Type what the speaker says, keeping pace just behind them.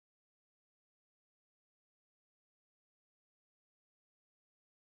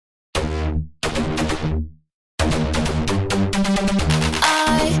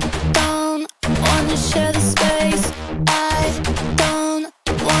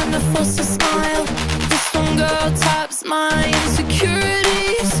trying to force a smile. This one girl taps my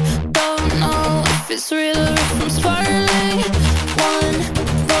insecurities. Don't know if it's real or if I'm spiraling. One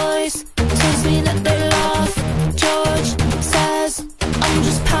voice tells me that they laugh. George says I'm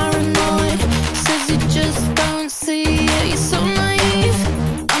just paranoid. Says you just don't see it, you're so naive.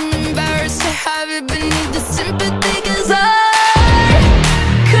 I'm embarrassed to have it beneath the sympathy, 'cause I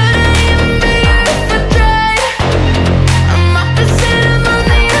couldn't even be you if I tried. I'm opposite, I'm on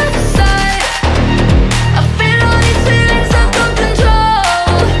the other side. I feel all these feelings I've got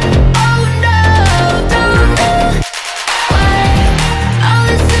control. Oh no, don't know why all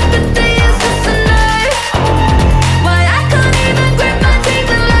this sympathy is just a knife. Why I can't even grip my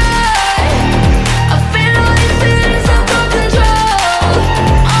teeth and lie. I feel all these feelings I've got control.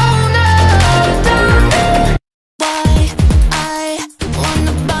 Oh no, don't know why I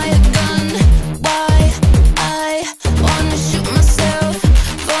wanna buy a gun. Why I wanna shoot myself.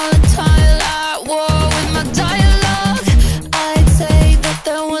 Volatile at war with my dialogue. I'd say that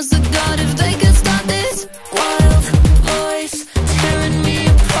there was a God if they could stop this wild voice tearing me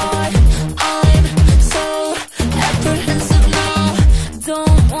apart. I'm so apprehensive now.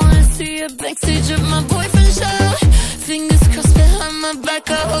 Don't wanna see a backstage of my boyfriend's show. Fingers crossed behind my back,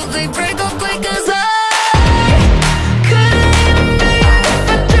 I hope they break up quick, 'cause I couldn't even be you if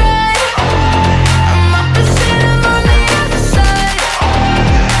I tried. I'm opposite, I'm on the other side.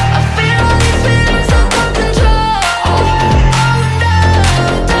 I feel all these feelings I've got control. Oh no,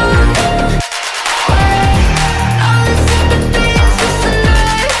 don't know why all this sympathy is just a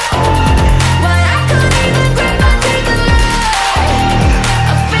knife. Why I can't even grip my teeth and lie.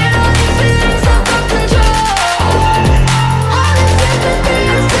 I feel all these feelings I've got control. All this sympathy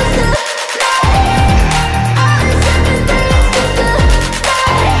is just a knife. All this sympathy is just a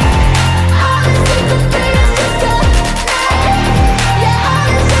knife. All this sympathy is just a knife. Yeah, all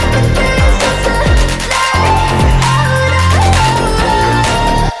this sympathy is just a knife. Oh no,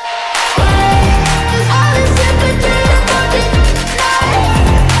 why all this sympathy is fucking knife.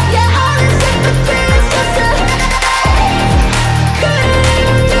 Yeah, all this sympathy is just a knife. Couldn't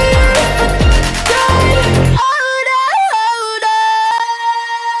even be you if I tried. Oh no,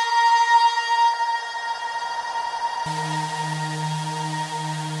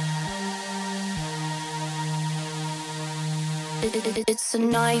 It's a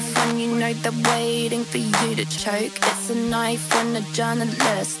knife when you know they're waiting for you to choke. It's a knife when a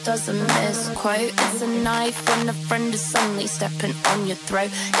journalist doesn't misquote. It's a knife when a friend is suddenly stepping on your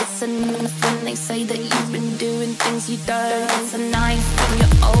throat. It's a knife when they say that you've been doing things you don't. It's a knife when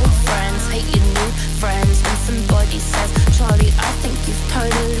your old friends hate your new friends. When somebody says, Charlie, I think you've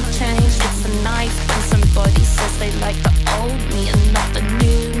totally changed. It's a knife when somebody says they like the old me and not the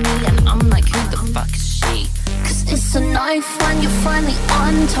new me. And I'm like, who the fuck is she? 'Cause it's a knife when you're finally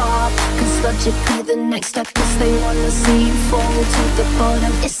on top. 'Cause logically the next step is they wanna see you fall to the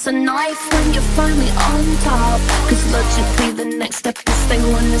bottom. It's a knife when you're finally on top. 'Cause logically the next step is they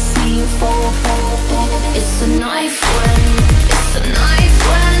wanna see you fall. It's a knife when, it's a knife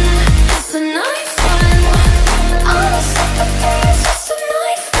when, it's a knife when all the sympathy is just a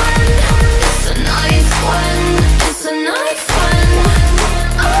knife when. It's a knife when, it's a knife when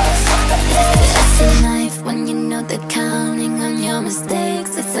all the sympathy. It's a knife when you know they're counting on your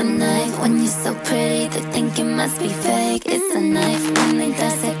mistakes. It's a knife when you're so pretty they think it must be fake. It's a knife when they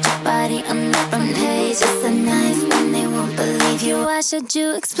dissect your body on the front page. It's a knife when they won't believe you, why should you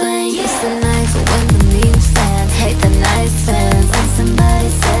explain? It's a knife when the meme fans hate the nice fans. When somebody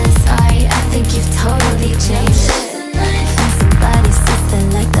says sorry, I think you've totally changed. It's a knife when somebody says they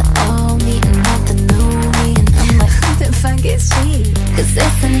like the old me and not the new me. And I'm like, who the fuck is she? 'Cause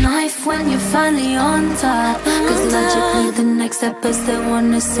it's a knife when you're finally on top. 'Cause logically the next step is they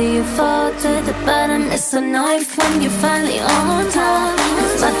wanna see you fall to the bottom. It's a knife when you're finally on top.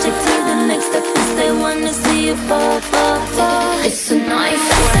 'Cause logically the next step is they wanna see you fall. It's a knife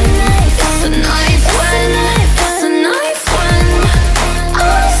when, it's a knife when, it's a knife when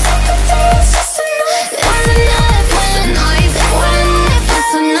all the sympathy is just a knife. It's a knife when, it's a knife when,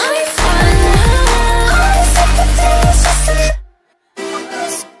 it's a knife when all the sympathy is just a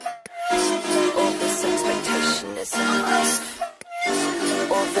knife. All this expectation is a knife.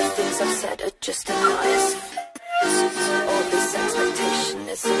 All the things I've said are just a knife. All this expectation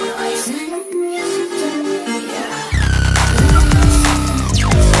is a knife.